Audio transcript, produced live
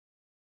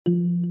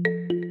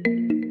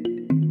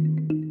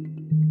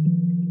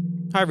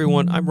Hi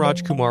everyone, I'm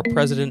Raj Kumar,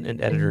 President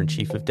and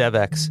Editor-in-Chief of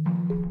DevX.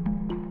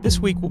 This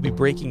week we'll be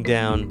breaking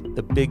down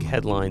the big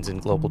headlines in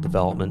global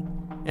development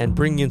and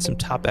bringing in some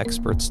top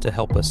experts to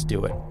help us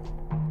do it.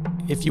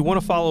 If you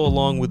want to follow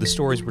along with the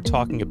stories we're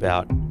talking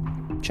about,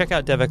 check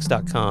out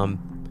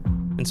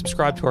devx.com and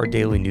subscribe to our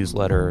daily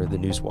newsletter, The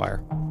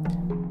Newswire.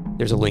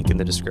 There's a link in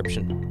the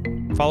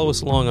description. Follow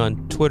us along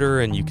on Twitter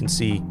and you can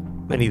see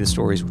many of the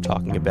stories we're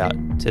talking about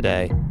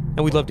today, and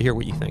we'd love to hear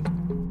what you think.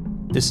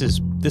 This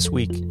is This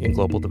Week in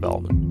Global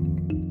Development.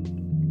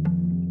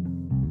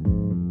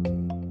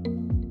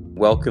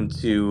 Welcome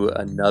to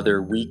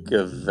another week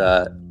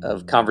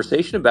of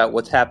conversation about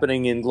what's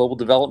happening in global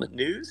development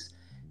news.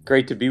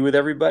 Great to be with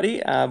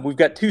everybody. We've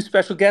got two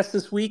special guests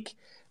this week.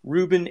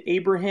 Ruben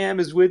Abraham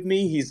is with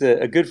me. He's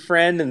a good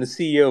friend and the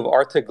CEO of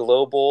Artha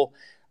Global.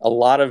 A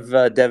lot of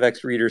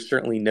DevX readers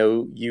certainly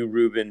know you,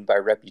 Ruben, by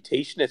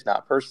reputation, if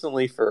not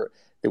personally, for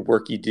the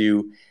work you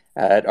do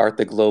at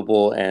Artha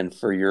Global and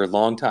for your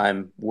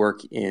longtime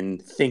work in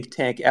think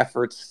tank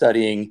efforts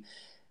studying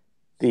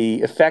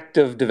the effect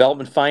of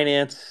development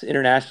finance,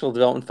 international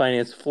development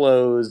finance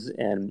flows,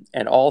 and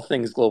all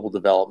things global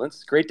development.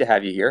 It's great to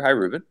have you here. Hi,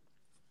 Ruben.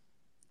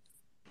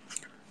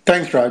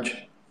 Thanks, Raj.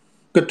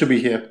 Good to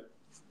be here.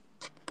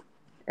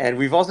 And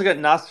we've also got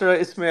Nasra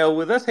Ismail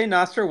with us. Hey,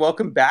 Nasra,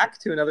 welcome back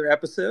to another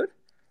episode.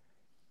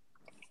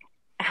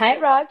 Hi,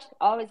 Raj.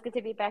 Always good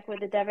to be back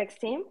with the DevX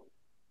team.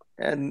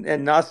 And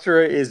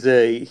Nasra is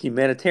a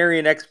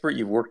humanitarian expert.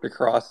 You've worked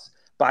across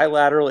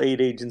bilateral aid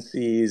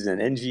agencies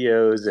and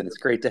NGOs, and it's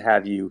great to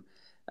have you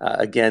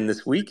again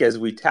this week as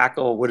we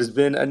tackle what has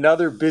been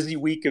another busy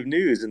week of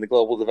news in the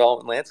global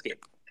development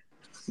landscape.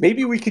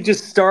 Maybe we could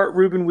just start,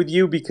 Ruben, with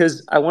you,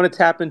 because I want to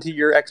tap into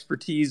your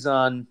expertise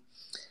on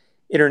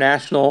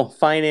international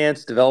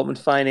finance, development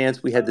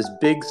finance. We had this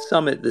big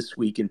summit this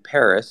week in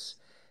Paris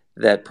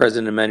that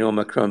President Emmanuel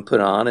Macron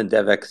put on, and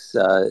DevX,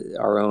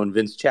 our own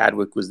Vince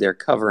Chadwick, was there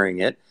covering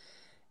it.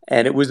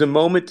 And it was a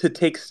moment to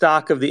take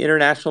stock of the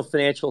international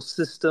financial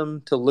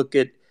system, to look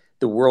at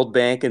the World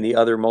Bank and the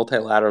other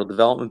multilateral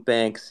development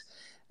banks.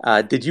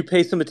 Did you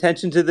pay some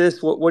attention to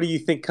this? What do you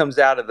think comes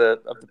out of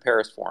the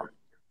Paris Forum?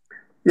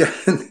 Yeah,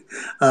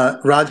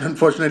 Raj,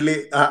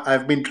 unfortunately,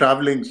 I've been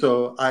traveling,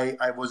 so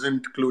I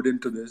wasn't clued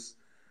into this.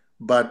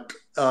 But,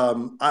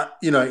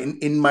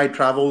 in my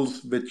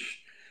travels, which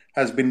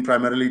has been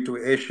primarily to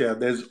Asia,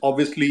 there's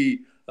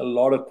obviously a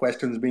lot of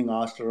questions being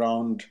asked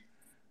around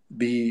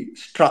the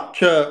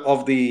structure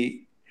of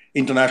the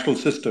international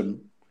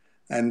system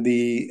and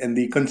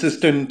the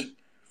consistent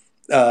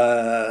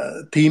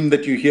theme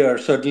that you hear,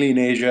 certainly in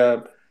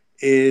Asia,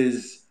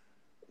 is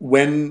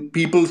when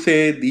people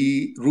say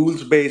the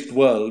rules-based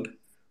world,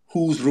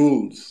 whose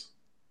rules?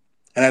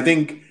 And I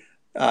think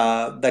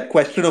that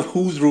question of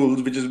whose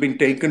rules, which has been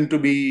taken to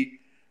be,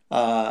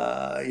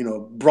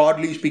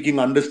 broadly speaking,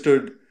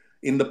 understood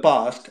in the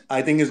past,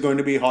 I think is going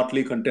to be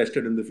hotly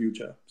contested in the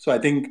future. So I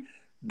think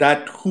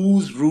that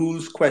whose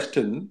rules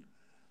question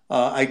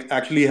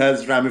actually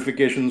has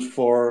ramifications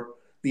for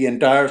the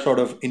entire sort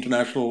of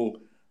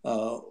international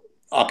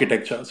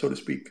architecture, so to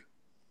speak.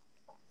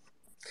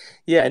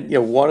 Yeah,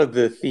 and one of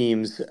the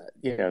themes,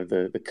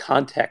 the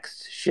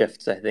context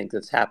shifts I think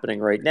that's happening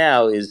right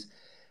now is,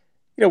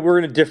 we're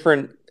in a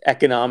different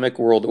economic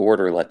world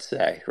order, let's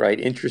say, right?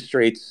 Interest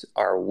rates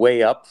are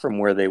way up from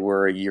where they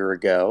were a year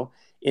ago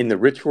in the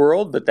rich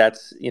world, but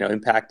that's,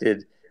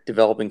 impacted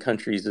developing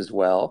countries as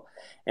well.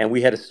 And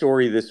we had a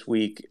story this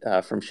week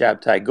from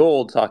Shabtai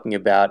Gold talking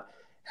about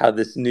how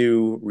this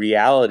new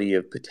reality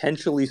of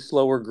potentially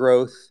slower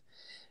growth,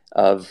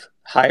 of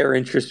higher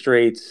interest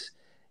rates,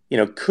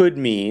 could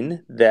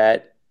mean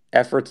that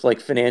efforts like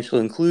financial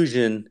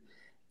inclusion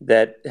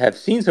that have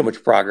seen so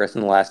much progress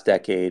in the last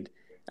decade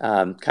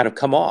kind of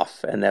come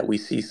off, and that we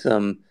see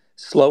some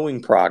slowing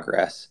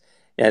progress.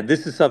 And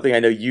this is something I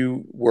know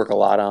you work a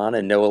lot on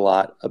and know a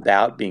lot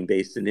about, being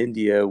based in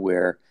India,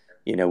 where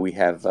we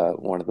have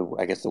one of the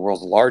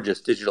world's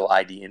largest digital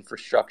ID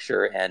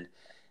infrastructure, and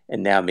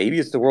now maybe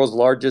it's the world's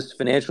largest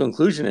financial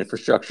inclusion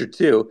infrastructure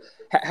too.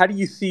 How do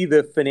you see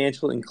the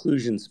financial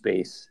inclusion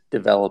space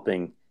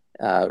developing,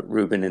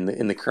 Ruben,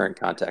 in the current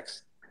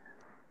context?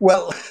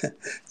 Well,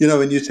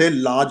 when you say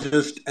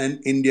largest and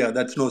India,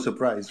 that's no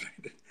surprise,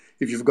 right?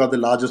 If you've got the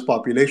largest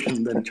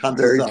population, then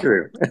chances Very are.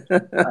 true.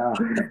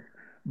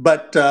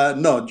 But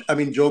no, I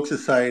mean, jokes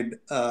aside,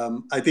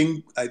 I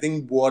think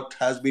what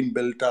has been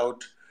built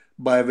out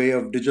by way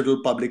of digital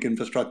public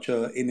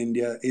infrastructure in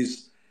India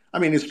is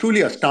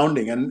truly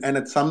astounding. And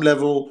at some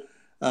level,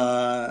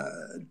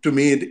 to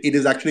me, it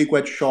is actually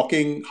quite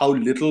shocking how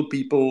little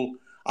people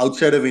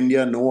outside of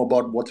India know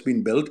about what's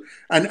been built.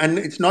 And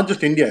it's not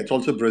just India, it's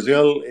also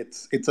Brazil.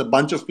 It's a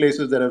bunch of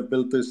places that have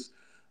built this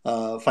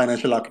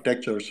financial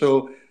architecture.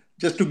 So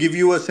just to give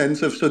you a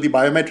sense of, so the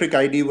biometric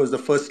ID was the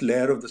first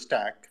layer of the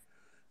stack.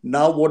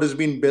 Now what has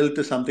been built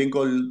is something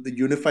called the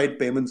Unified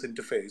Payments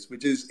Interface,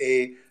 which is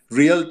a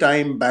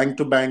real-time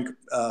bank-to-bank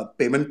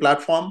payment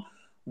platform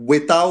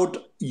without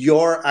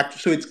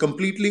so it's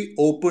completely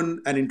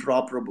open and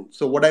interoperable.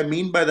 So what I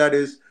mean by that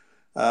is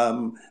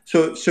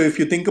So if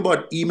you think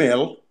about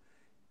email,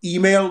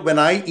 when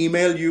I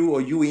email you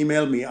or you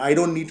email me, I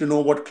don't need to know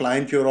what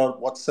client you're or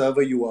what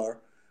server you are.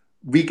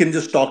 We can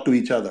just talk to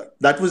each other.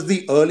 That was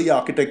the early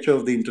architecture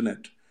of the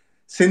internet.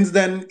 Since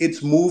then,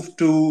 it's moved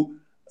to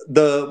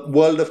the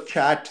world of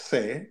chat,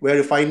 say, where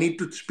if I need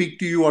to speak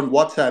to you on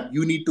WhatsApp,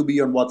 you need to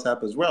be on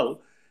WhatsApp as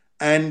well.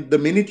 And the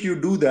minute you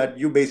do that,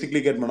 you basically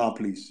get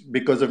monopolies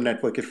because of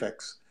network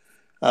effects.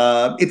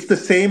 It's the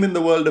same in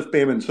the world of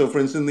payments. So, for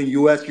instance, in the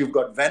US, you've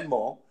got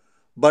Venmo,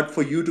 but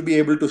for you to be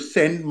able to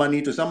send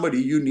money to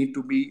somebody, you need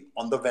to be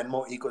on the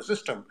Venmo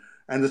ecosystem.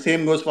 And the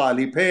same goes for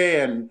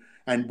Alipay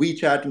and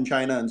WeChat in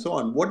China and so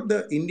on. What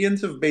the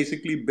Indians have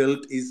basically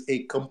built is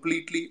a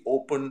completely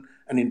open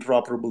and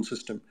interoperable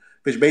system,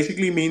 which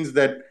basically means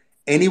that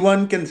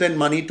anyone can send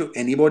money to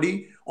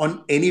anybody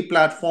on any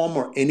platform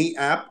or any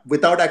app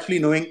without actually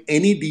knowing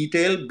any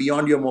detail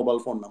beyond your mobile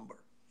phone number.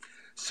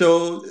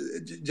 So,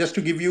 just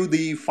to give you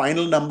the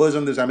final numbers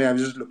on this, I mean, I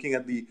was just looking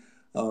at the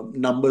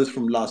numbers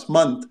from last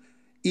month.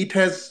 It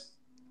has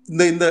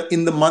in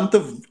the month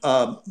of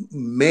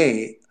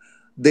May,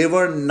 there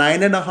were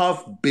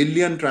 9.5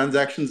 billion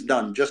transactions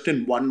done just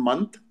in 1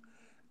 month,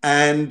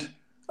 and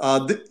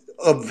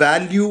a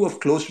value of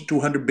close to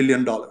 $200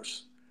 billion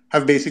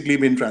have basically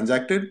been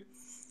transacted,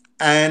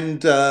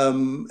 and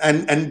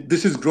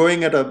this is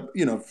growing at a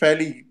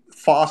fairly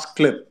fast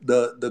clip.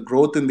 The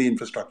growth in the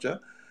infrastructure.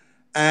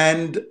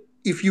 And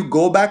if you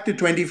go back to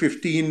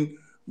 2015,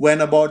 when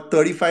about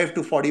 35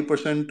 to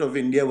 40% of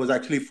India was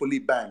actually fully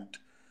banked,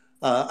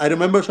 I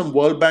remember some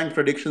World Bank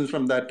predictions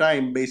from that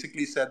time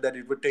basically said that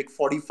it would take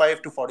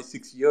 45 to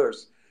 46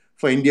 years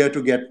for India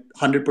to get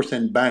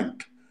 100%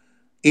 banked.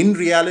 In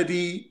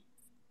reality,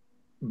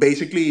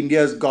 basically, India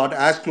has got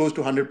as close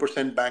to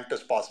 100% banked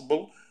as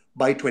possible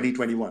by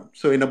 2021.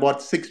 So, in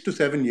about 6 to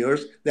 7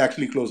 years, they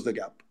actually closed the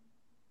gap.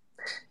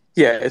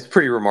 Yeah, it's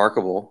pretty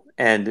remarkable.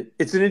 And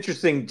it's an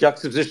interesting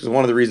juxtaposition. It's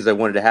one of the reasons I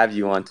wanted to have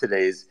you on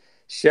today's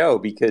show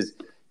because,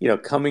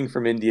 coming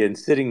from India and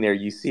sitting there,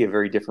 you see a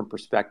very different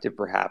perspective,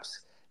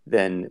 perhaps,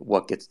 than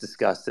what gets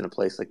discussed in a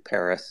place like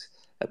Paris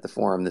at the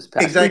forum this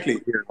past week Exactly.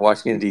 here in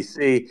Washington,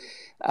 D.C.,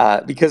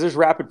 because there's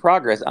rapid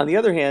progress. On the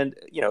other hand,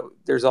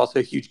 there's also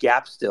a huge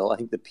gap still. I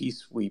think the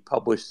piece we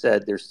published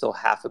said there's still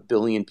 500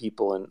 million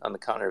people on the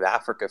continent of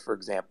Africa, for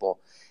example,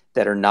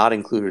 that are not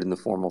included in the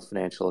formal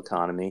financial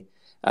economy.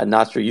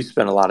 Nasser, you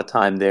spent a lot of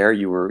time there.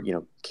 You were,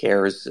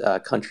 CARE's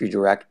country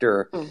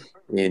director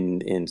in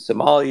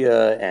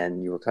Somalia,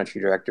 and you were country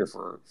director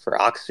for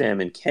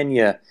Oxfam in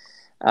Kenya,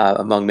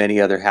 among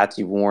many other hats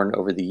you've worn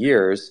over the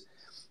years.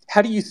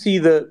 How do you see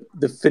the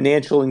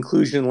financial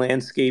inclusion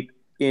landscape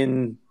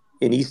in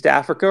East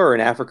Africa or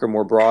in Africa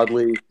more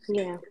broadly?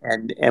 Yeah.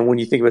 And when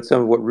you think about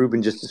some of what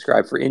Ruben just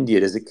described for India,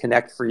 does it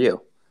connect for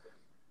you?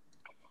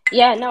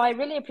 Yeah, no, I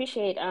really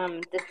appreciate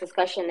this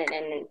discussion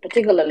and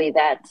particularly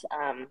that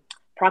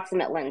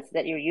proximate lens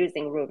that you're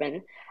using,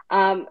 Ruben.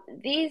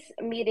 These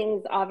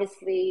meetings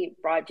obviously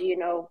brought,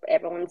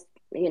 everyone's,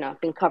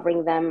 been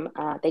covering them.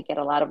 They get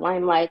a lot of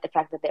limelight. The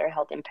fact that they're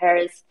held in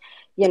Paris,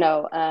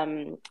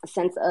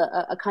 sends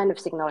a kind of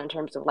signal in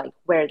terms of like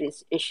where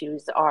these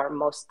issues are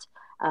most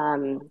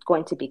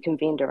going to be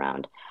convened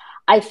around.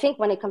 I think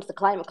when it comes to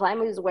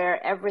climate is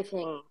where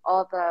everything,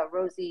 all the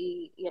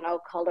rosy,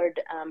 colored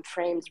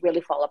frames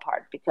really fall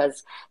apart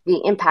because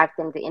the impact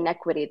and the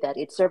inequity that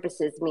it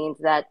surfaces means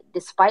that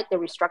despite the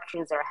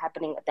restructurings that are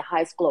happening at the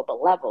highest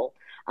global level,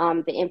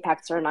 the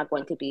impacts are not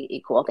going to be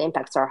equal. The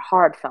impacts are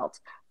hard felt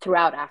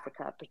throughout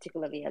Africa,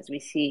 particularly as we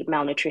see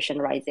malnutrition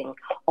rising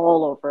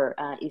all over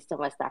East and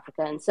West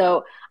Africa. And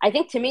so I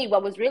think to me,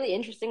 what was really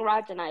interesting,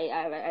 Raj, and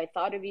I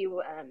thought of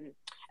you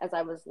as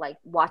I was like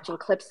watching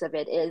clips of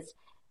it is,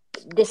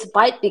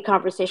 despite the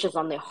conversations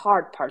on the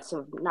hard parts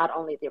of not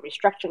only the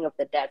restructuring of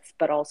the debts,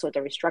 but also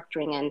the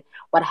restructuring and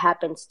what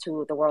happens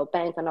to the World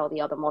Bank and all the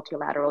other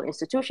multilateral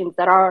institutions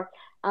that are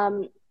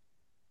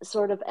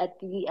sort of at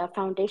the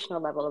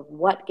foundational level of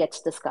what gets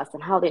discussed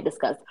and how they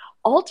discuss.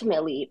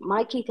 Ultimately,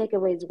 my key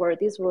takeaways were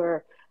these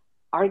were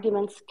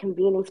arguments,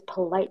 convenings,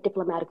 polite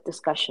diplomatic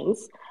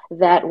discussions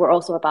that were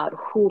also about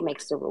who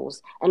makes the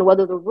rules and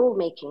whether the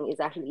rulemaking is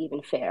actually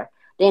even fair.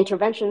 The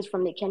interventions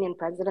from the Kenyan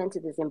president to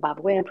the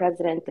Zimbabwean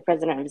president, the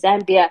president of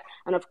Zambia,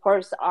 and of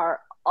course our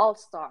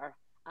all-star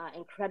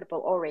incredible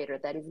orator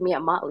that is Mia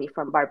Motley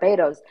from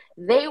Barbados,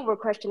 they were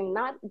questioning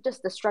not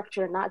just the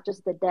structure, not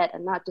just the debt,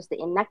 and not just the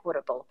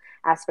inequitable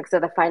aspects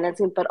of the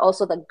financing, but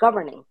also the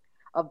governing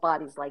of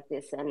bodies like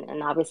this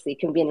and obviously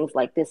convenings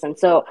like this. And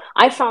so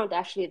I found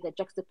actually the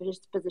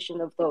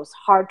juxtaposition of those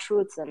hard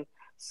truths and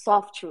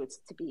soft truths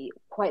to be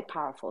quite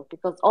powerful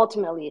because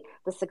ultimately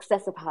the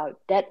success of how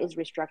debt is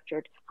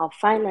restructured, how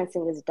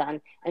financing is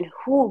done, and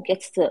who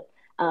gets to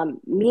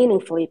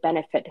meaningfully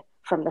benefit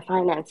from the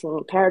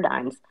financing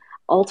paradigms,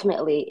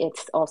 ultimately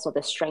it's also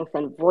the strength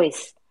and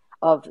voice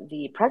of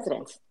the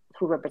president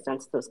who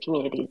represents those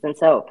communities. And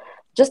so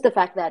just the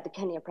fact that the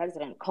Kenyan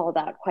president called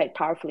out quite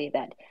powerfully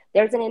that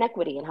there's an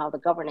inequity in how the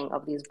governing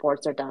of these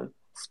boards are done,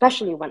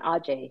 especially when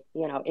Ajay,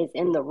 is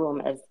in the room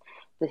as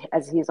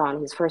as he's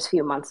on his first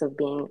few months of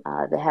being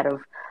the head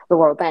of the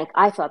World Bank.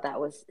 I thought that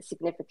was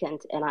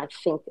significant, and I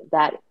think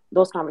that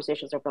those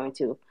conversations are going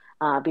to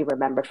be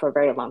remembered for a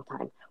very long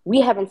time.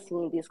 We haven't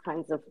seen these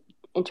kinds of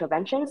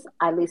interventions,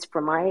 at least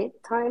for my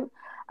time,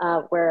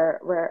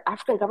 where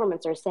African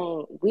governments are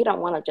saying we don't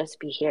want to just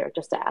be here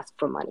just to ask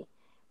for money.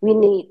 We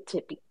need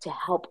to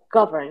help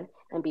govern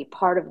and be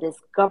part of this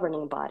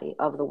governing body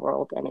of the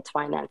world and its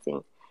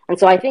financing. And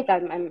so I think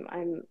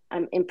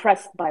I'm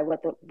impressed by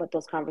what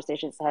those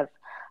conversations have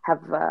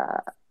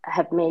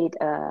made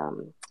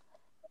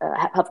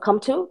have come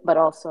to, but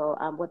also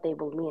what they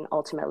will mean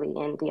ultimately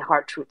in the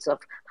hard truths of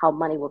how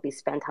money will be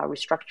spent, how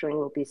restructuring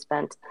will be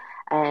spent,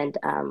 and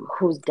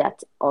whose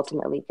debt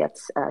ultimately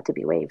gets to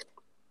be waived.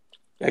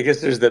 I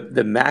guess there's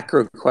the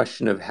macro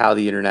question of how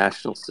the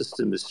international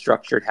system is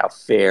structured, how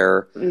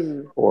fair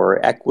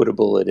or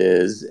equitable it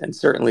is. And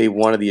certainly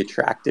one of the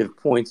attractive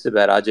points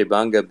about Ajay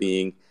Banga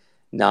being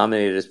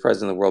nominated as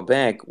president of the World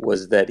Bank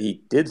was that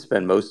he did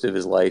spend most of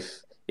his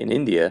life in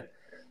India.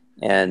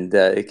 And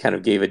it kind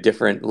of gave a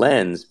different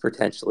lens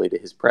potentially to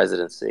his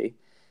presidency.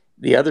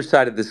 The other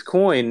side of this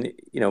coin,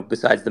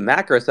 besides the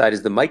macro side,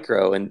 is the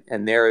micro,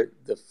 and there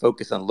the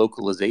focus on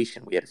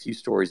localization. We had a few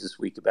stories this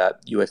week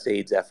about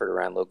USAID's effort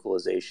around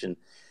localization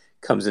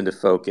comes into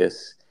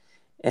focus.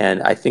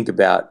 And I think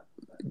about,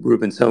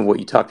 Ruben, some of what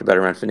you talked about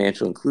around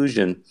financial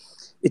inclusion.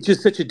 It's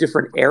just such a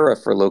different era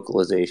for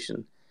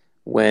localization,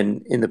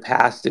 when in the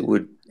past it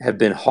would have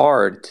been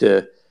hard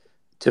to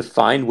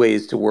find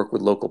ways to work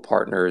with local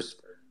partners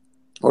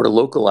or to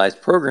localize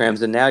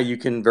programs. And now you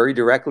can very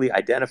directly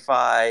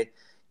identify,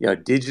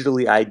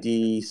 digitally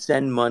ID,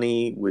 send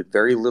money with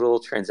very little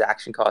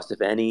transaction cost, if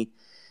any.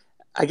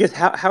 I guess,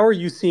 how are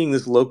you seeing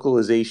this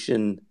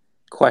localization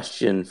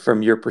question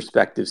from your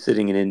perspective,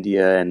 sitting in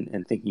India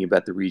and thinking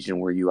about the region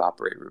where you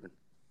operate, Ruben?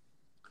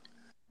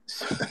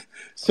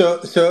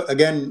 So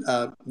again,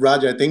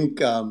 Raj, I think,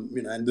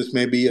 and this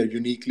may be a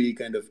uniquely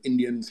kind of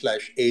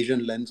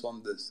Indian/Asian lens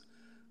on this,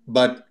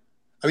 but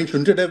I mean,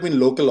 shouldn't it have been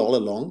local all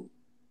along?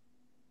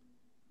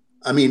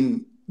 I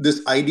mean,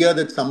 this idea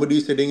that somebody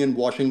sitting in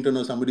Washington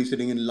or somebody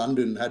sitting in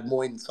London had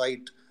more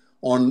insight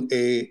on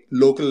a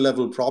local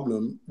level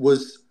problem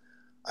was,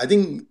 I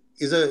think,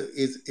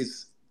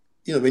 is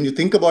when you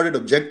think about it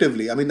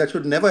objectively, I mean, that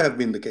should never have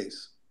been the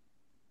case,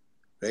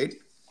 right?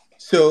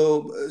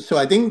 So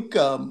I think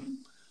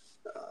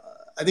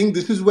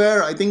this is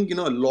where I think a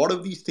lot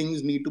of these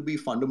things need to be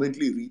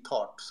fundamentally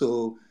rethought.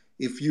 So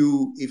if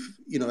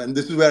and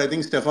this is where I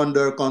think Stefan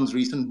Durkon's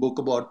recent book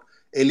about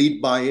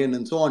elite buy-in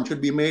and so on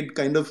should be made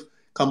kind of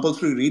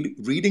compulsory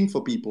reading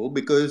for people,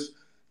 because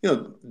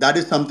that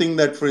is something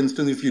that, for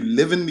instance, if you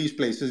live in these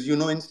places,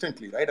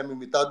 instantly, right? I mean,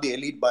 without the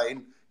elite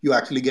buy-in, you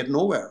actually get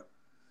nowhere.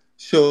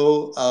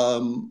 So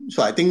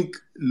I think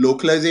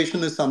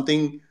localization is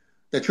something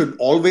that should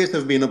always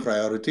have been a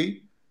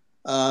priority,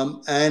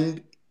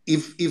 and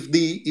if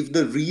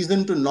the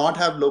reason to not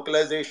have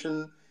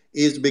localization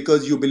is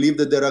because you believe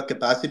that there are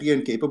capacity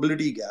and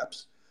capability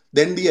gaps,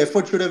 then the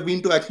effort should have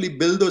been to actually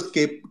build those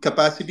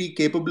capacity,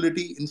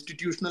 capability,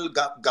 institutional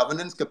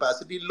governance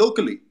capacity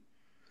locally.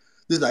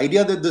 This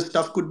idea that this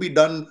stuff could be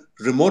done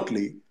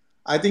remotely,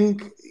 I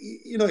think,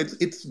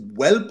 it's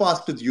well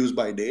past its use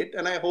by date,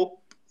 and I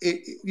hope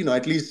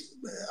at least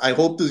I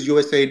hope this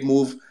USAID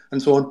move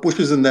and so on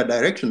pushes in that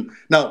direction.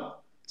 Now,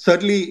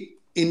 certainly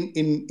in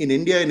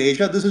India and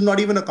Asia, this is not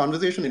even a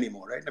conversation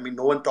anymore, right? I mean,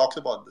 no one talks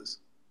about this.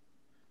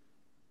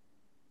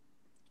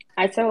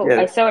 I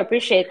so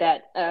appreciate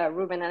that,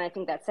 Ruben, and I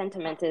think that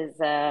sentiment is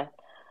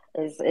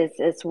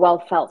well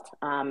felt.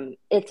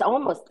 It's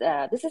almost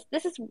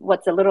this is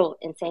what's a little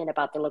insane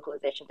about the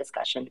localization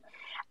discussion.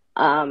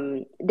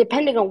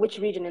 Depending on which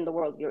region in the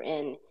world you're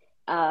in,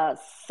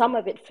 some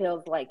of it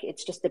feels like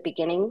it's just the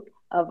beginning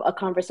of a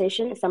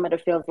conversation. Some of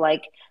it feels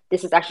like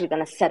this is actually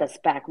going to set us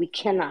back. We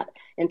cannot,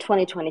 in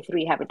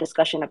 2023, have a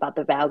discussion about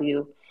the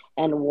value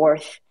and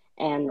worth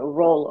and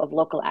role of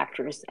local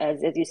actors.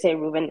 As you say,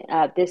 Ruben,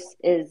 this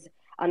is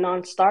a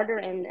non-starter,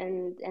 and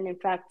in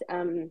fact,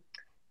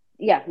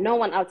 no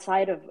one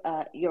outside of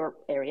your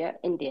area,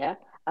 India,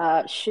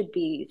 should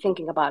be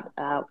thinking about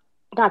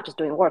not just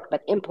doing work,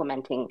 but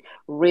implementing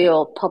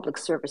real public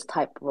service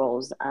type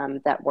roles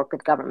that work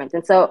with government.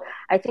 And so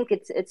I think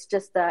it's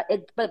just but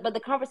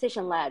the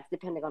conversation lags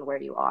depending on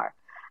where you are.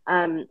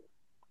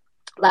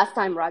 Last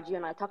time, Raj, you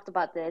and I talked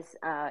about this,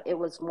 it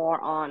was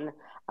more on,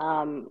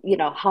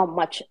 how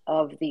much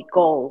of the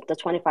goal, the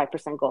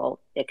 25% goal,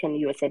 can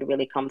USAID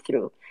really come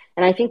through?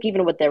 And I think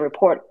even with their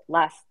report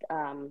a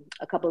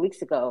couple of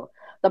weeks ago,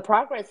 the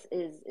progress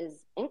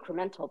is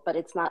incremental, but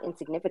it's not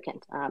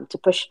insignificant. To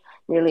push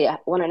nearly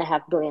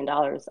 $1.5 billion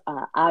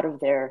out of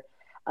their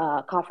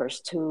coffers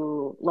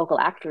to local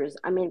actors,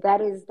 I mean,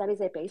 that is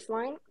a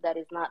baseline. That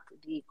is not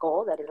the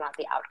goal. That is not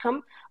the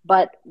outcome.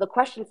 But the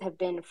questions have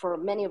been, for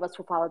many of us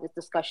who follow this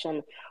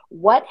discussion,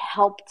 what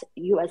helped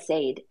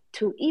USAID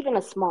to, even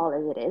as small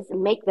as it is,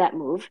 make that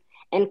move?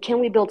 And can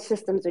we build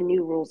systems and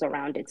new rules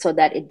around it so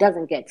that it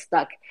doesn't get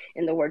stuck,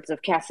 in the words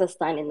of Cass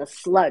Sunstein, in the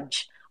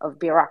sludge of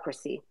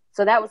bureaucracy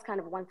So that was kind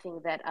of one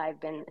thing that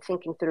I've been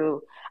thinking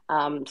through,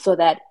 so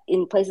that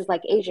in places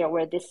like Asia,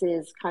 where this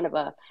is kind of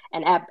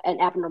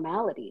an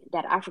abnormality,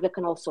 that Africa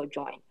can also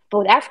join. But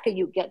with Africa,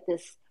 you get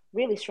this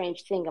really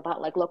strange thing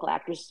about like local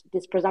actors,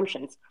 these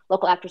presumptions.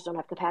 Local actors don't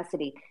have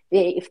capacity.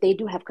 If they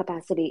do have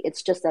capacity,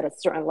 it's just at a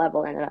certain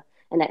level, and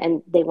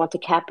they want to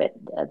cap it,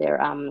 their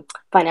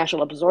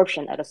financial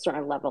absorption at a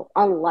certain level,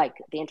 unlike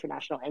the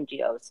international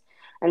NGOs.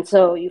 And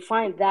so you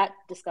find that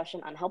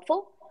discussion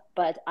unhelpful.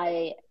 But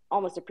I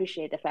almost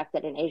appreciate the fact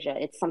that in Asia,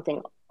 it's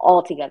something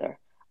altogether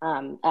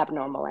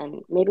abnormal,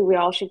 and maybe we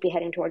all should be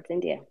heading towards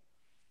India.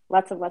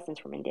 Lots of lessons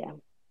from India.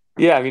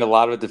 Yeah, I mean, a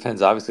lot of it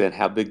depends obviously on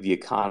how big the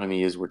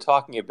economy is we're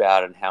talking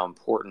about and how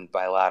important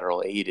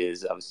bilateral aid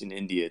is. Obviously, in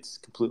India, it's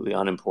completely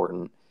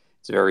unimportant.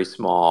 It's very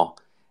small.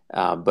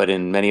 But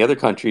in many other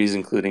countries,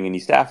 including in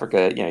East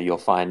Africa, you'll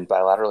find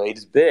bilateral aid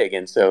is big.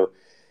 And so,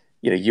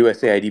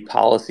 USAID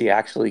policy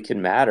actually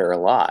can matter a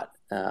lot.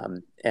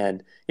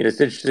 And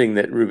it's interesting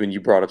that, Ruben, you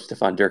brought up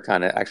Stefan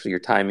Durkheim. Actually, your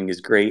timing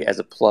is great as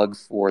a plug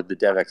for the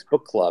DevEx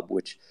Book Club,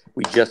 which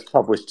we just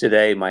published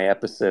today, my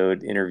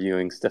episode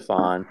interviewing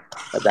Stefan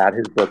about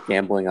his book,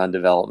 Gambling on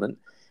Development.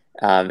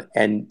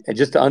 And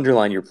just to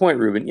underline your point,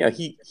 Ruben,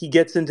 he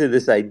gets into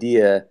this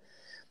idea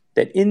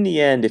that in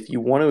the end, if you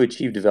want to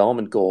achieve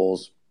development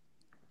goals,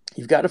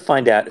 you've got to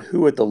find out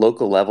who at the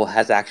local level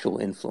has actual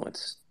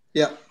influence.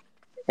 Yeah.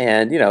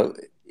 And,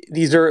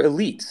 these are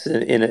elites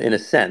in a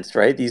sense,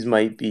 right? These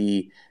might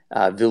be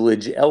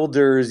village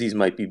elders, these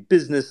might be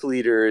business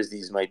leaders,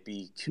 these might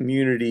be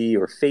community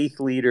or faith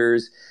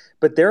leaders.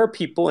 But there are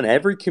people in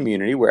every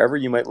community, wherever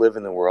you might live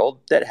in the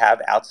world, that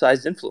have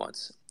outsized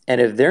influence. And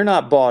if they're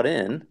not bought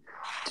in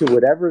to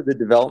whatever the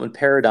development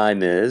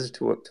paradigm is,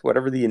 to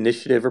whatever the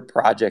initiative or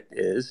project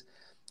is,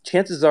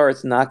 chances are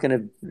it's not going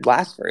to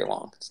last very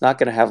long. It's not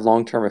going to have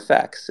long-term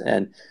effects.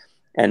 And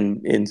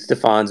in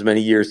Stefan's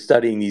many years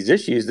studying these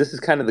issues, this is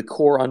kind of the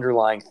core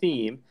underlying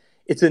theme.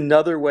 It's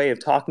another way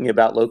of talking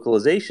about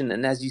localization.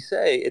 And as you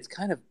say, it's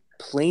kind of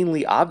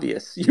plainly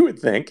obvious, you would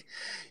think.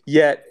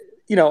 Yet,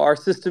 our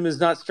system is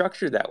not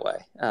structured that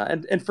way.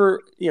 And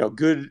for,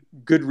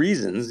 good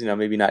reasons,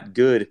 maybe not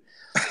good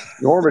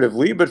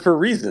normatively, but for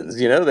reasons,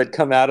 that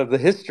come out of the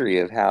history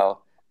of how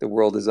the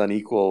world is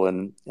unequal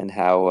and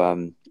how,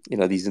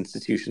 these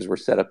institutions were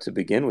set up to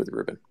begin with,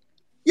 Ruben.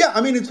 Yeah,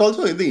 I mean, it's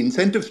also in the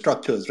incentive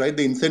structures, right?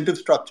 The incentive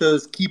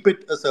structures keep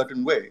it a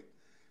certain way.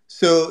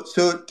 So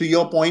to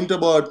your point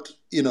about,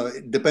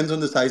 it depends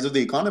on the size of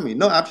the economy.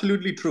 No,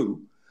 absolutely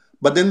true.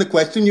 But then the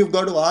question you've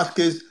got to ask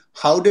is,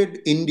 how did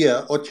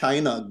India or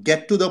China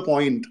get to the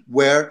point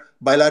where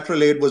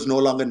bilateral aid was no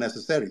longer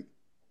necessary,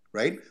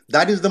 right?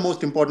 That is the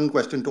most important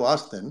question to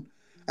ask then.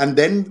 And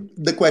then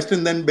the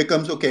question then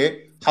becomes,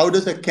 okay, how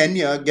does a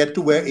Kenya get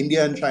to where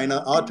India and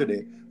China are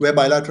today, where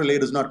bilateral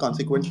aid is not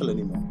consequential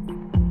anymore?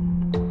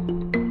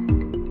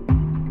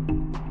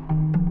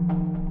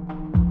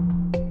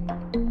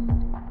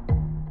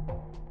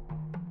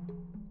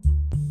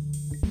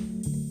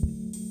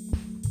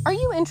 Are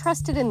you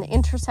interested in the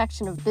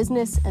intersection of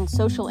business and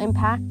social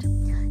impact?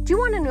 Do you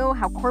want to know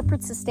how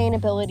corporate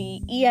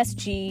sustainability,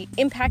 ESG,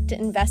 impact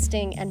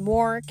investing, and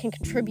more can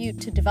contribute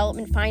to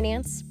development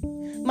finance?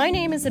 My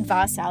name is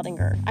Adva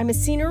Saldinger. I'm a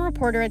senior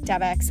reporter at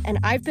DevEx, and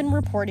I've been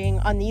reporting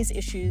on these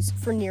issues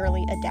for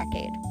nearly a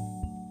decade.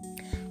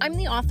 I'm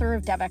the author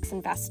of DevEx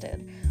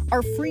Invested,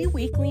 our free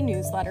weekly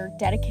newsletter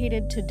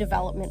dedicated to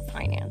development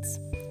finance.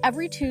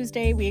 Every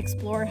Tuesday, we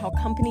explore how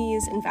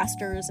companies,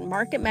 investors, and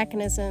market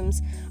mechanisms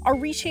are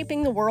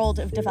reshaping the world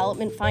of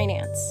development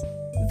finance.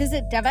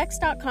 Visit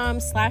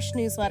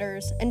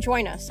devex.com/newsletters and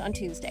join us on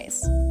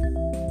Tuesdays.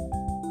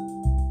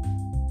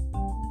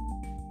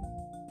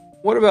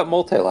 What about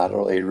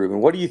multilateral aid,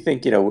 Ruben? What do you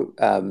think,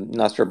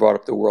 Nasser brought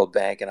up the World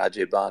Bank and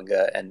Ajay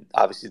Banga, and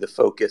obviously the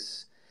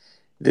focus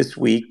this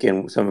week,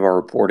 and some of our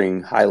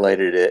reporting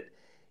highlighted it,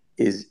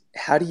 is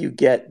how do you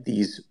get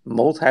these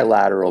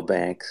multilateral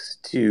banks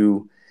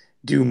to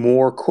do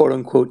more quote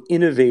unquote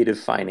innovative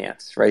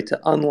finance, right? To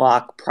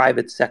unlock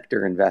private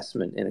sector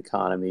investment in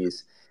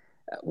economies.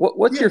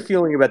 What's your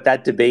feeling about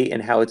that debate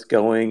and how it's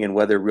going and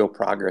whether real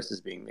progress is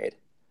being made?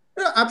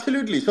 Yeah,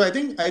 absolutely. So I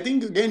think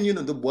again,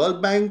 the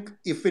World Bank,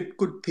 if it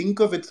could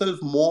think of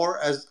itself more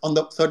as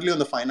certainly on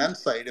the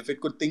finance side, if it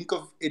could think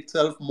of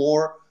itself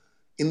more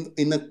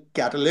in a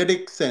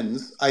catalytic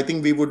sense, I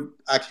think we would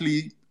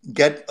actually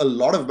get a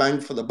lot of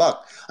bang for the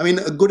buck. I mean,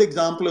 a good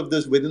example of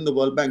this within the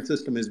World Bank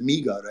system is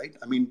MIGA, right?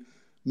 I mean,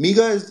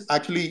 MIGA is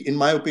actually, in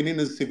my opinion,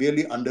 is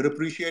severely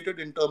underappreciated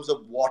in terms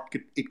of what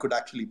it could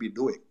actually be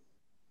doing.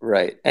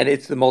 Right. And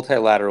it's the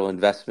Multilateral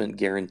Investment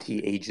Guarantee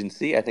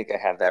Agency. I think I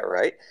have that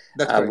right.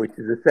 That's right. Which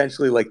is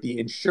essentially like the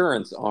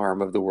insurance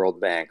arm of the World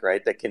Bank,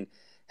 right? That can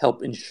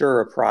help insure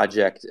a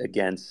project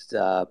against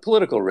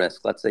political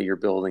risk. Let's say you're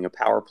building a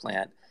power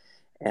plant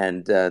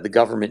and the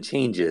government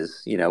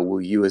changes.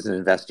 Will you as an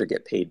investor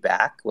get paid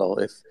back? Well,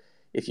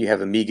 if you have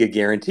a MIGA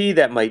guarantee,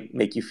 that might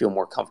make you feel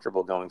more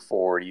comfortable going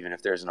forward, even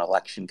if there's an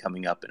election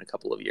coming up in a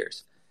couple of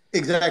years.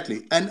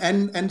 Exactly.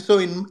 And so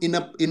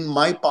in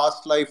my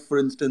past life, for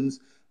instance,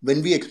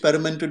 when we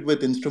experimented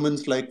with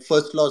instruments like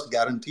first loss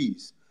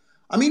guarantees.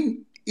 I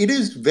mean, it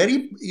is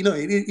very,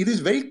 it is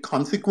very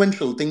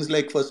consequential, things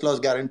like first loss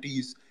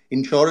guarantees,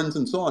 insurance,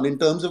 and so on, in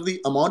terms of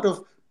the amount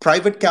of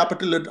private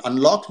capital it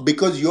unlocks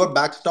because you're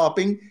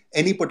backstopping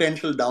any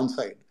potential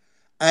downside.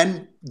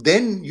 And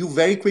then you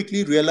very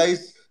quickly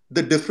realize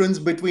the difference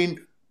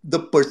between the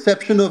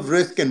perception of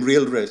risk and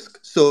real risk.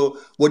 So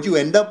what you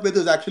end up with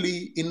is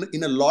actually,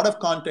 in a lot of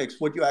contexts,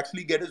 what you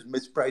actually get is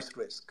mispriced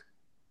risk.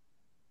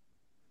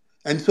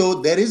 And so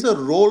there is a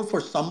role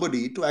for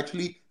somebody to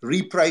actually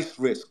reprice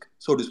risk,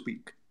 so to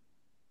speak.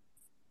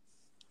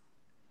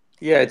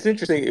 Yeah, it's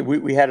interesting.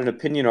 We had an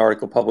opinion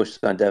article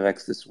published on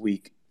DevEx this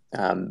week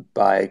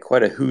by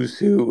quite a who's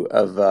who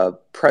of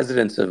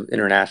presidents of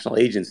international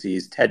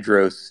agencies.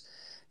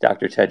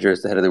 Dr.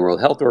 Tedros, the head of the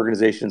World Health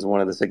Organization, is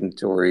one of the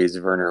signatories.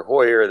 Werner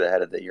Hoyer, the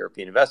head of the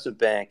European Investment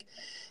Bank,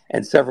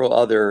 and several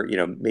other,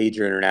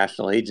 major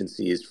international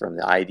agencies, from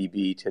the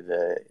IDB to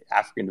the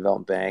African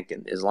Development Bank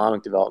and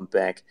Islamic Development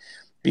Bank,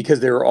 because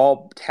they were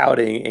all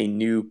touting a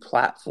new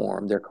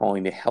platform they're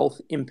calling the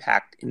Health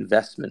Impact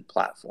Investment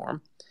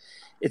Platform.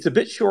 It's a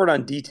bit short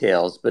on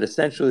details, but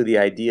essentially the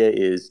idea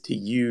is to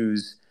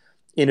use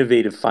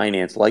innovative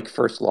finance like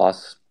first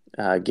loss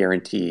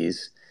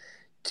guarantees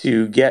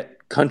to get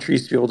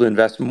countries to be able to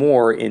invest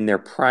more in their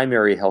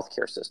primary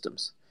healthcare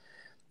systems.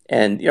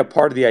 And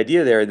part of the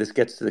idea there, this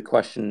gets to the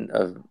question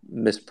of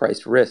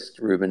mispriced risk,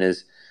 Ruben,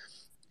 is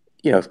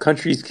if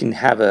countries can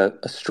have a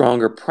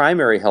stronger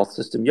primary health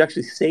system, you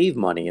actually save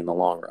money in the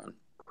long run.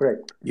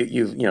 Correct.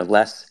 You've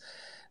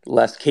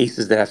less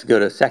cases that have to go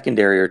to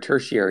secondary or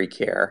tertiary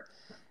care.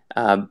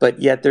 But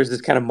yet there's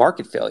this kind of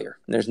market failure.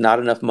 There's not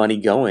enough money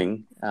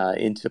going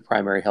into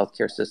primary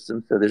healthcare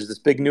systems. So there's this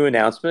big new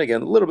announcement,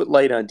 again, a little bit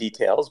light on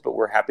details, but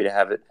we're happy to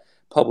have it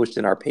published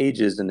in our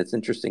pages, and it's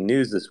interesting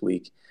news this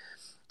week.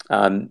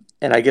 And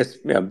I guess,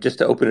 just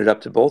to open it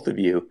up to both of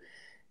you,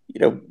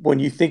 when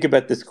you think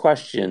about this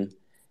question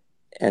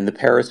and the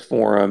Paris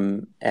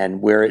Forum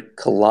and where it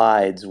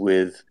collides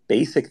with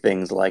basic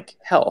things like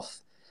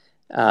health,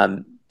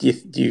 do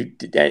you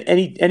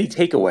any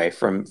takeaway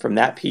from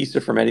that piece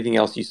or from anything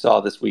else you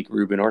saw this week,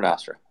 Ruben or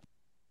Nasra?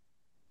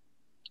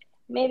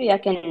 Maybe I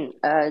can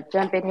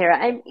jump in here.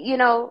 At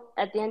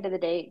the end of the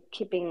day,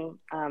 keeping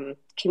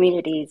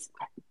communities,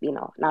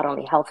 not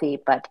only healthy,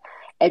 but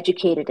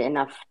educated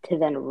enough to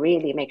then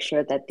really make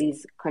sure that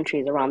these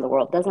countries around the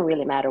world, doesn't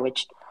really matter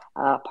which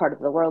part of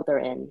the world they're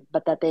in,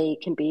 but that they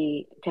can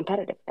be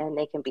competitive and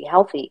they can be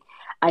healthy.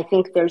 I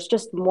think there's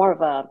just more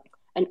of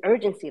an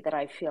urgency that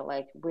I feel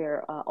like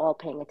we're all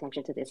paying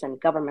attention to this, and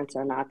governments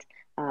are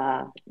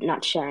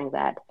not sharing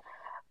that.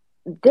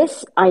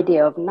 This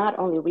idea of not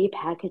only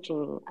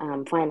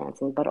repackaging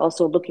financing, but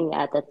also looking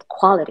at the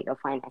quality of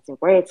financing,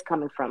 where it's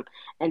coming from,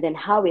 and then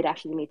how it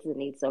actually meets the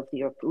needs of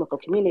your local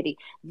community.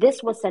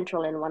 This was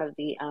central in one of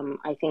the,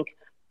 I think,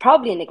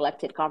 probably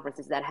neglected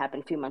conferences that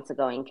happened a few months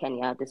ago in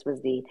Kenya. This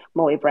was the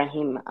Mo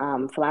Ibrahim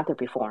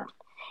Philanthropy Forum.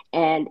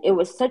 And it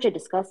was such a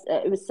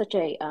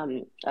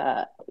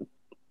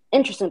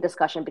interesting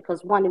discussion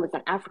because, one, it was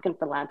an African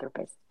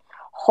philanthropist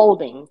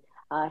holding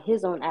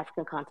his own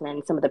African continent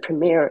and some of the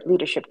premier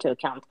leadership to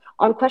account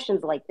on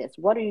questions like this.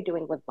 What are you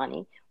doing with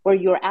money? Where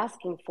you're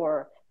asking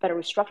for better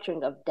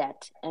restructuring of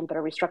debt and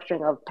better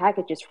restructuring of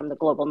packages from the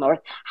global north.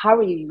 How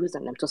are you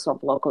using them to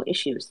solve local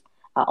issues?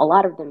 A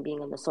lot of them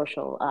being in the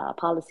social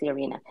policy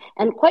arena.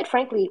 And quite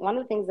frankly, one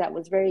of the things that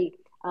was very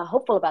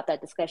hopeful about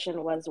that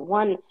discussion was,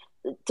 one,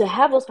 to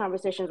have those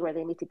conversations where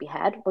they need to be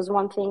had was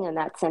one thing, and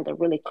that sent a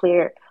really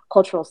clear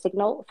cultural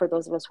signal for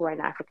those of us who are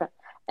in Africa.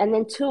 And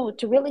then two,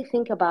 to really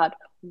think about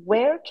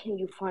where can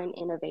you find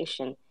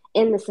innovation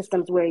in the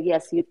systems where,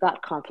 yes, you've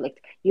got conflict,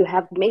 you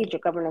have major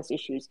governance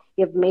issues,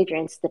 you have major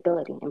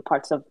instability in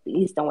parts of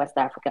East and West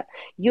Africa.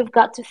 You've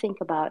got to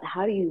think about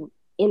how do you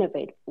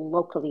innovate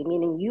locally,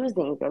 meaning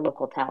using their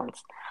local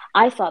talents.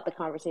 I thought the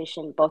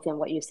conversation, both in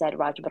what you said,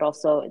 Raj, but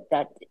also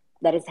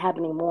that is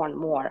happening more and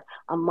more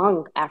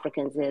among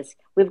Africans, is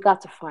we've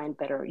got to find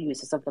better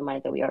uses of the money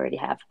that we already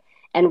have.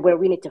 And where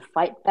we need to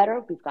fight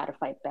better, we've got to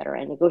fight better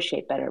and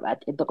negotiate better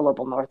at the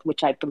global north,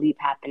 which I believe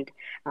happened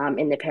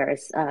in the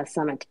Paris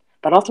summit.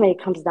 But ultimately,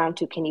 it comes down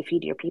to, can you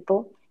feed your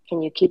people?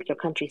 Can you keep your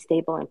country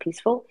stable and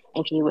peaceful?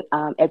 And can you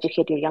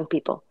educate your young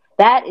people?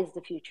 That is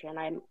the future.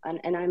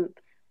 And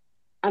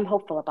I'm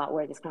hopeful about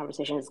where this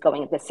conversation is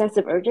going. The sense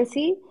of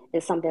urgency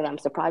is something that I'm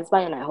surprised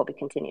by, and I hope it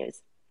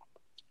continues.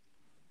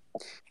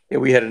 Yeah,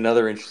 we had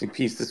another interesting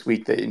piece this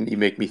week that you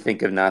make me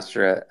think of,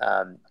 Nasra,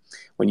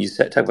 when you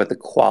talk about the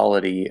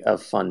quality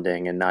of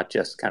funding and not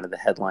just kind of the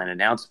headline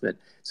announcement.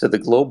 So the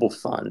Global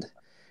Fund,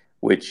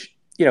 which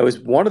is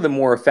one of the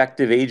more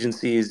effective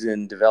agencies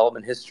in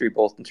development history,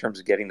 both in terms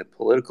of getting the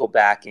political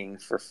backing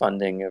for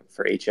funding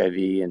for HIV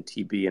and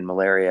TB and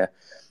malaria,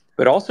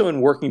 but also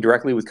in working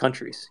directly with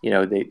countries.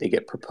 They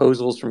get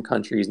proposals from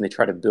countries and they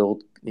try to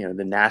build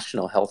the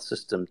national health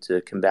system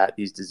to combat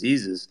these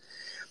diseases.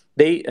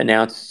 They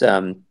announced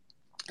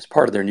as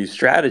part of their new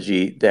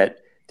strategy that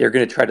they're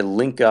going to try to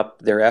link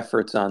up their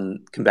efforts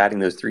on combating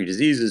those three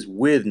diseases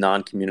with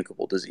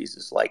non-communicable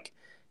diseases like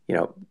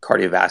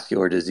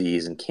cardiovascular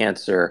disease and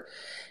cancer.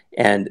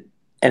 And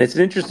it's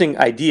an interesting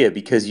idea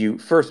because you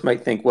first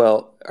might think,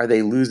 well, are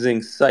they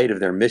losing sight of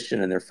their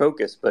mission and their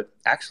focus? But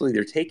actually,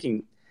 they're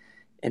taking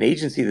an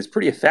agency that's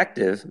pretty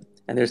effective,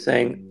 and they're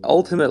saying,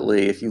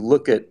 ultimately, if you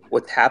look at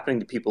what's happening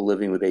to people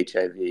living with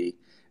HIV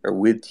or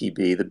with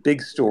TB, the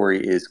big story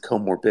is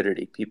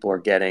comorbidity. People are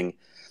getting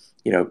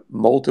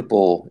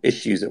multiple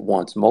issues at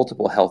once,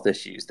 multiple health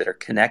issues that are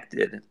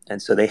connected.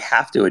 And so they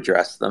have to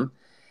address them.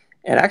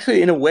 And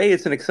actually, in a way,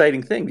 it's an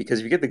exciting thing because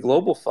if you get the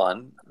Global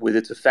Fund with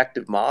its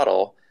effective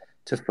model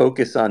to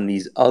focus on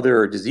these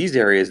other disease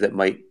areas that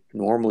might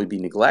normally be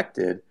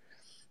neglected,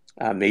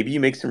 maybe you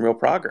make some real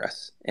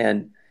progress.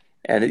 And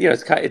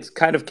it's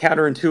kind of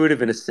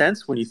counterintuitive in a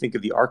sense when you think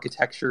of the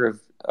architecture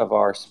of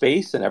our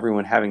space and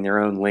everyone having their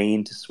own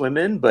lane to swim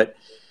in. But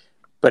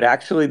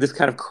actually, this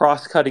kind of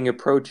cross-cutting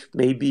approach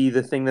may be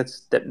the thing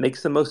that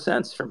makes the most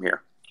sense from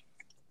here.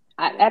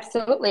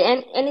 Absolutely,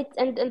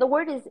 and the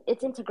word is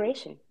it's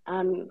integration.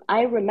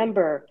 I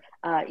remember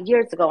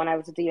years ago when I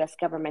was with the U.S.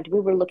 government, we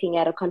were looking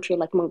at a country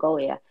like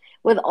Mongolia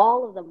with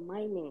all of the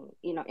mining,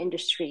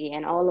 industry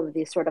and all of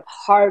the sort of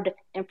hard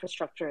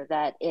infrastructure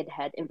that it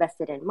had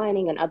invested in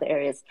mining and other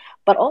areas.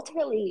 But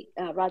ultimately,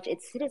 Raj,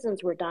 its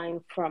citizens were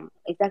dying from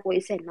exactly what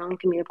you said: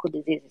 non-communicable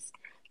diseases,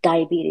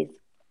 diabetes,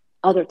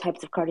 other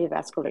types of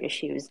cardiovascular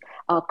issues,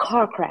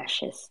 car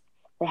crashes.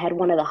 They had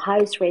one of the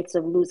highest rates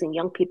of losing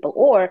young people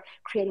or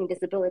creating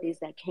disabilities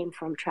that came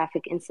from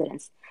traffic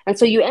incidents. And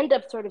so you end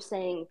up sort of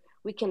saying,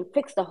 we can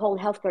fix the whole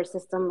healthcare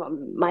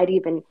system, might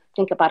even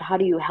think about how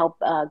do you help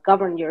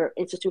govern your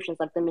institutions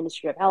like the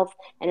Ministry of Health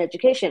and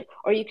Education.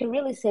 Or you can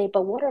really say,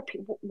 but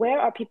where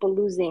are people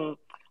losing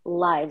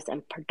lives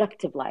and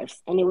productive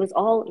lives? And it was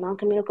all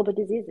non-communicable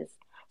diseases.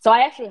 So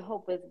I actually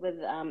hope with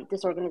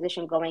this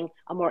organization going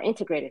a more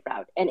integrated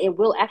route, and it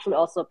will actually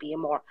also be a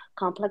more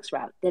complex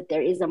route, that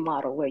there is a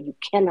model where you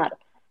cannot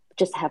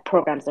just have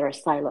programs that are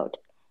siloed.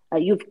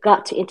 You've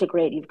got to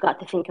integrate. You've got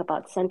to think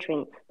about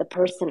centering the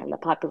person and the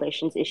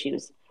population's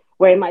issues.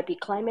 Where it might be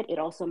climate, it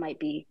also might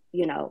be,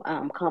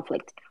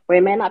 conflict. Where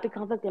it may not be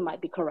conflict, it might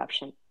be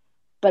corruption.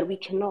 But we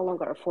can no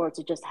longer afford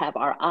to just have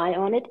our eye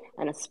on it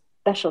and a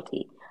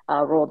specialty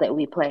role that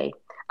we play.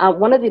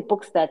 One of the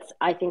books that's,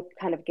 I think,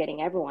 kind of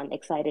getting everyone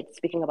excited,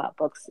 speaking about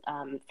books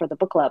for the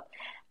book club.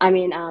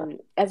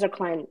 Ezra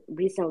Klein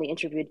recently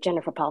interviewed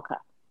Jennifer Palka,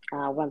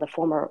 one of the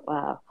former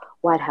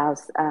White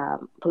House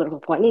political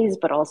appointees,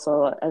 but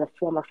also the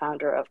former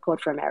founder of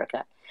Code for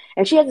America.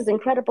 And she has this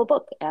incredible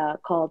book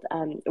called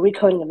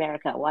Recoding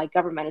America, Why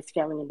Government is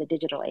Failing in the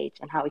Digital Age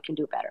and How We Can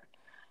Do Better.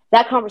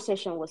 That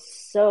conversation was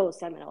so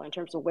seminal in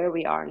terms of where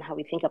we are and how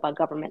we think about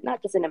government,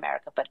 not just in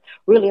America, but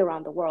really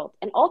around the world.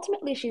 And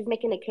ultimately, she's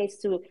making a case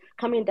to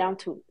coming down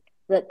to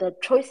the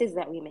choices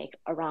that we make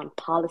around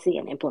policy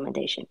and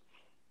implementation.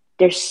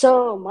 There's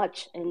so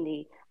much in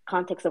the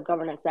context of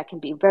governance that can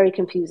be very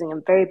confusing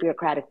and very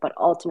bureaucratic, but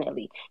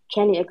ultimately,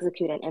 can you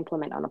execute and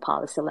implement on a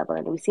policy level?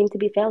 And we seem to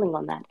be failing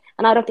on that.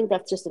 And I don't think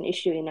that's just an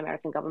issue in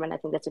American government. I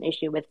think that's an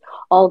issue with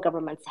all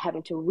governments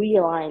having to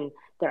realign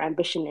their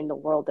ambition in the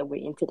world that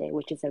we're in today,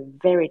 which is a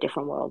very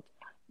different world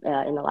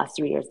in the last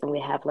 3 years than we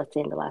have, let's say,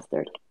 in the last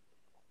 30.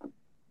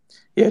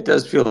 Yeah, it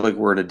does feel like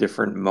we're in a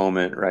different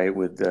moment, right?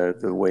 With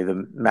the way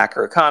the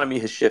macroeconomy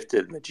has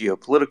shifted and the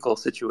geopolitical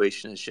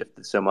situation has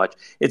shifted so much.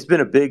 It's been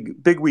a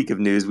big week of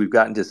news. We've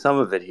gotten to some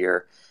of it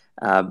here.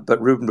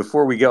 But Ruben,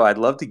 before we go, I'd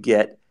love to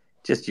get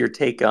just your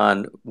take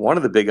on one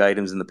of the big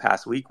items in the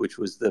past week, which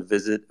was the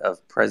visit of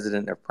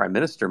Prime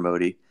Minister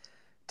Modi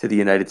to the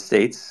United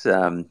States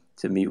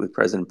to meet with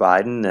President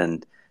Biden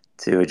and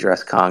to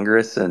address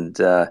Congress. And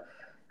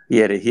he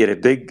had a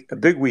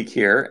big week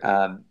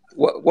here.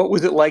 What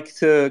was it like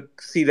to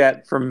see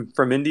that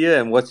from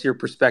India, and what's your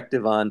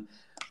perspective on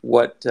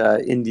what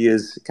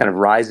India's kind of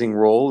rising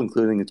role,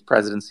 including its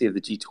presidency of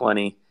the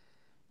G20,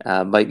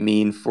 might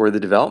mean for the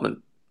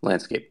development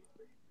landscape?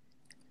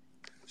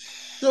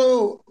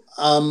 So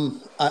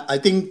I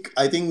think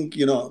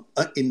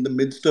in the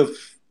midst of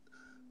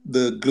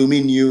the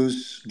gloomy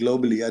news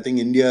globally, I think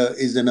India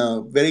is in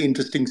a very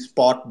interesting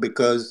spot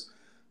because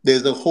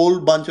there's a whole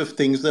bunch of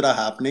things that are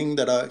happening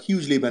that are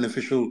hugely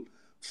beneficial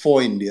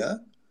for India.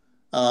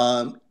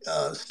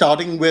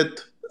 Starting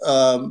with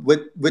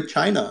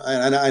China,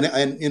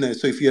 and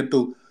so if you had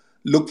to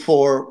look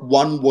for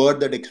one word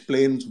that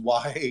explains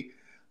why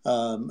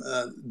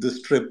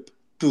this trip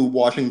to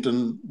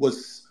Washington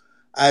was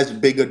as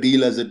big a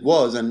deal as it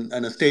was, and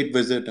a state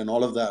visit and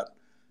all of that,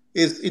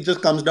 it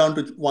just comes down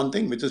to one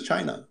thing, which is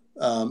China.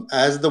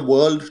 As the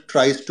world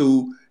tries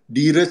to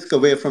de-risk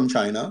away from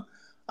China,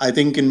 I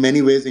think in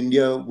many ways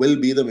India will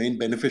be the main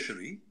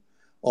beneficiary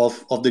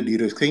of the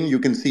de-risking. You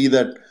can see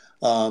that.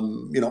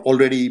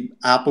 Already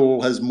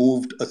Apple has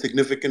moved a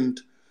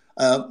significant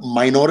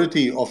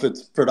minority of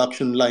its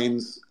production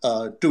lines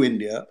to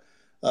India.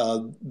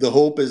 The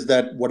hope is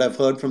that what I've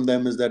heard from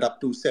them is that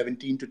up to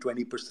 17 to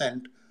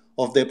 20%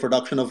 of their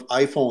production of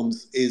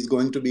iPhones is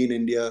going to be in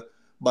India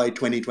by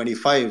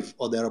 2025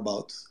 or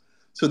thereabouts.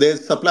 So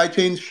there's supply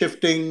chain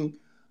shifting,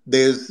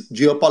 there's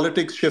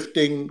geopolitics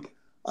shifting,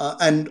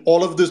 And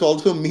all of this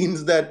also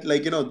means that,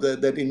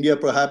 that India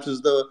perhaps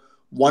is the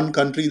one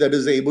country that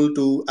is able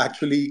to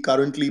actually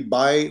currently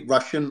buy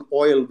Russian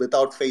oil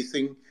without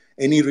facing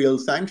any real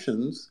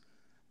sanctions.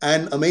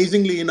 And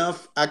amazingly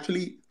enough,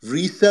 actually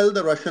resell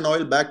the Russian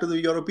oil back to the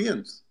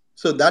Europeans.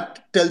 So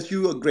that tells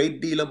you a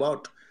great deal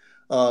about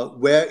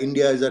where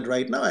India is at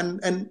right now.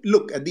 And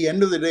look, at the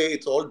end of the day,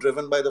 it's all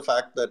driven by the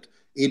fact that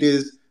it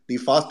is the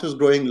fastest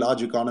growing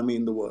large economy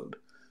in the world.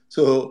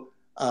 So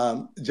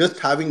just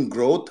having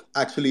growth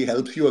actually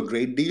helps you a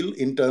great deal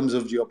in terms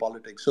of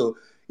geopolitics. So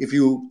if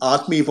you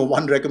ask me for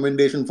one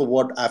recommendation for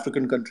what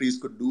African countries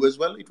could do as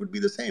well, it would be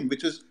the same,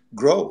 which is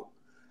grow.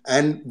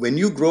 And when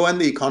you grow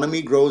and the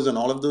economy grows and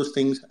all of those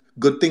things,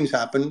 good things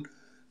happen,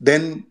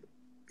 then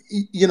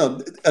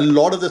a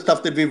lot of the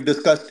stuff that we've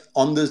discussed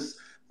on this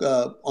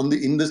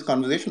in this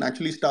conversation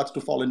actually starts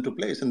to fall into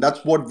place. And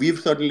that's what we've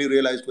certainly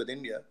realized with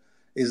India,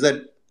 is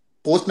that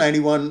post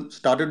 91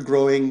 started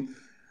growing,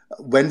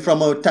 went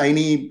from a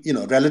tiny,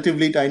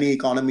 relatively tiny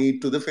economy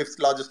to the fifth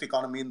largest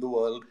economy in the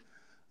world,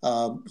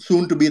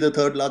 soon to be the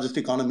third largest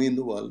economy in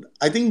the world.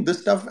 I think this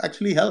stuff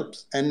actually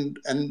helps. And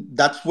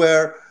that's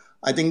where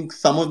I think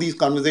some of these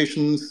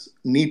conversations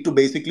need to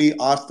basically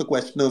ask the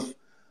question of,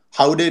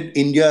 how did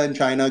India and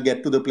China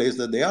get to the place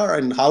that they are?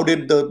 And how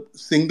did the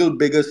single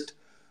biggest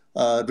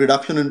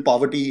reduction in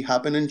poverty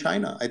happen in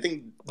China? I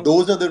think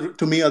those are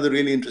to me, are the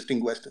really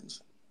interesting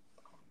questions.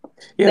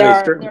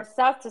 Yeah, there are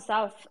south to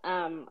south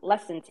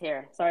lessons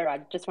here. Sorry,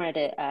 Raj, just wanted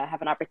to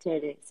have an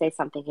opportunity to say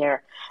something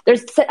here.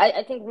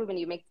 I think, Ruben,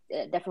 you make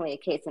definitely a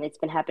case, and it's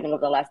been happening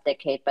over the last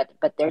decade. But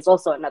there's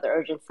also another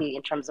urgency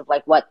in terms of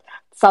like what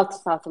south to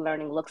south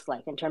learning looks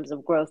like in terms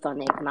of growth on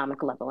the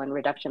economic level and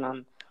reduction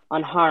on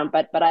harm.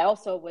 But I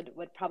also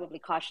would probably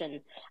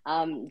caution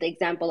the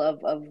example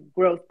of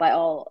growth by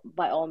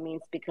all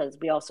means, because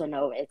we also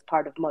know it's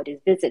part of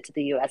Modi's visit to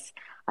the U.S.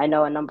 I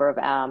know a number of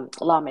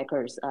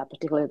lawmakers,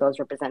 particularly those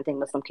representing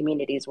Muslim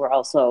communities, were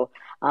also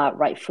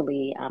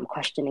rightfully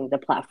questioning the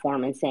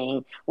platform and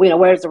saying,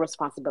 where's the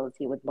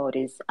responsibility with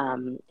Modi's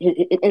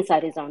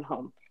inside his own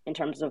home in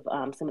terms of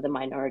some of the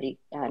minority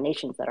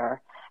nations that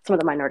are some of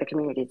the minority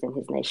communities in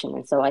his nation.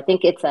 And so I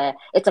think it's a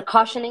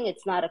cautioning.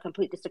 It's not a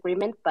complete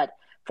disagreement, but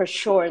for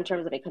sure, in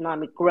terms of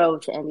economic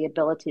growth and the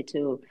ability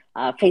to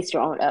face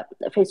your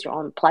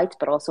own plight,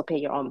 but also pay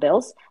your own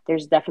bills,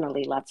 there's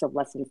definitely lots of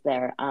lessons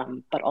there.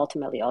 But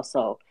ultimately,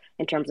 also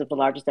in terms of the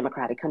largest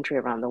democratic country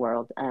around the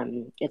world,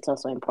 it's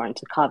also important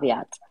to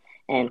caveat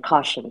and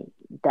caution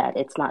that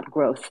it's not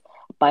growth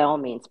by all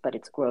means, but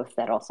it's growth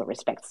that also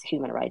respects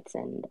human rights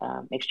and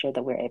makes sure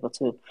that we're able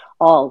to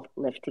all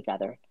live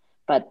together.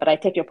 But I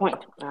take your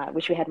point. I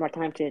wish we had more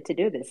time to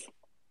do this.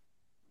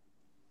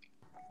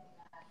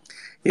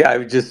 Yeah, I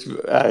would just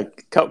a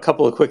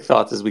couple of quick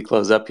thoughts as we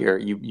close up here.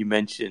 You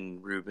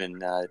mentioned,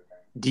 Ruben,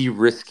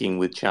 de-risking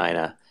with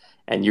China,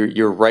 and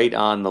you're right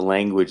on the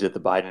language that the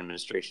Biden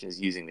administration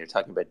is using. They're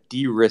talking about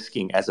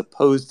de-risking as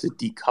opposed to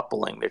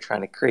decoupling. They're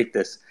trying to create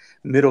this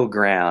middle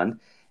ground,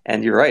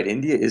 and you're right.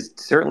 India is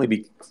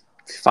certainly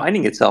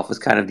finding itself as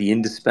kind of the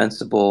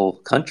indispensable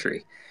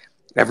country.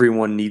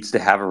 Everyone needs to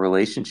have a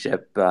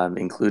relationship,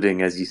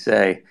 including, as you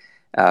say,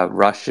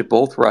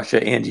 both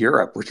Russia and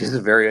Europe, which is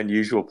a very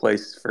unusual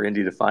place for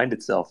India to find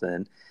itself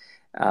in.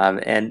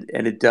 And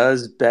it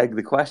does beg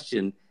the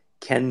question,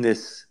 can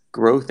this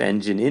growth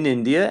engine in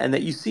India, and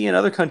that you see in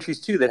other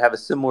countries too that have a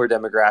similar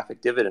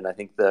demographic dividend? I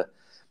think the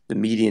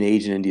median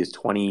age in India is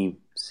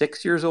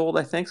 26 years old,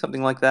 I think,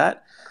 something like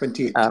that.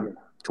 28.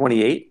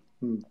 28.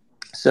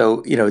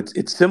 So,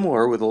 it's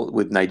similar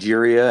with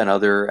Nigeria and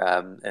other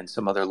and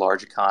some other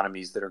large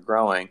economies that are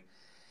growing.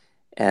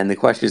 And the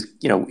question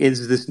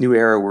is this new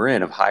era we're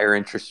in of higher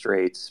interest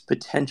rates,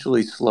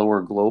 potentially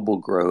slower global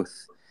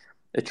growth,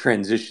 a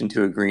transition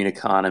to a green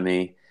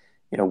economy,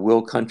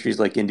 will countries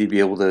like India be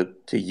able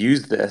to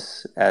use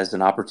this as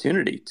an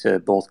opportunity to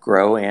both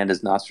grow and,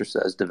 as Nasser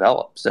says,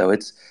 develop? So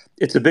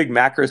it's a big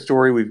macro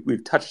story.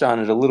 We've touched on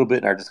it a little bit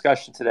in our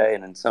discussion today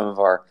and in some of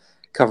our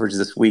coverage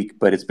this week,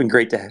 but it's been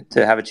great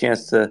to have a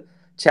chance to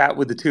chat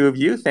with the two of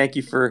you. Thank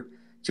you for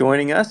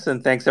joining us,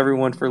 and thanks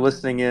everyone for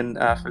listening in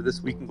for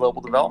This Week in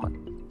Global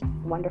Development.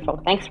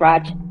 Wonderful. Thanks,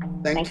 Raj.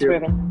 Thanks,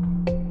 Ruben.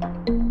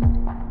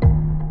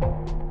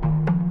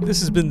 This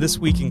has been This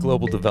Week in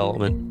Global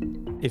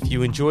Development. If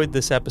you enjoyed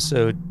this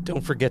episode, don't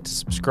forget to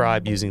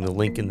subscribe using the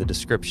link in the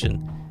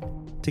description.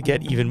 To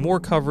get even more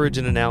coverage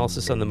and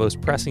analysis on the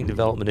most pressing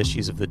development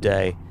issues of the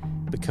day,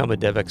 become a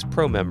DevEx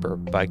Pro member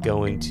by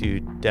going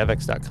to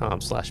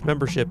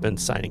devex.com/membership and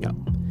signing up.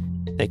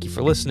 Thank you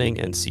for listening,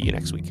 and see you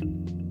next week.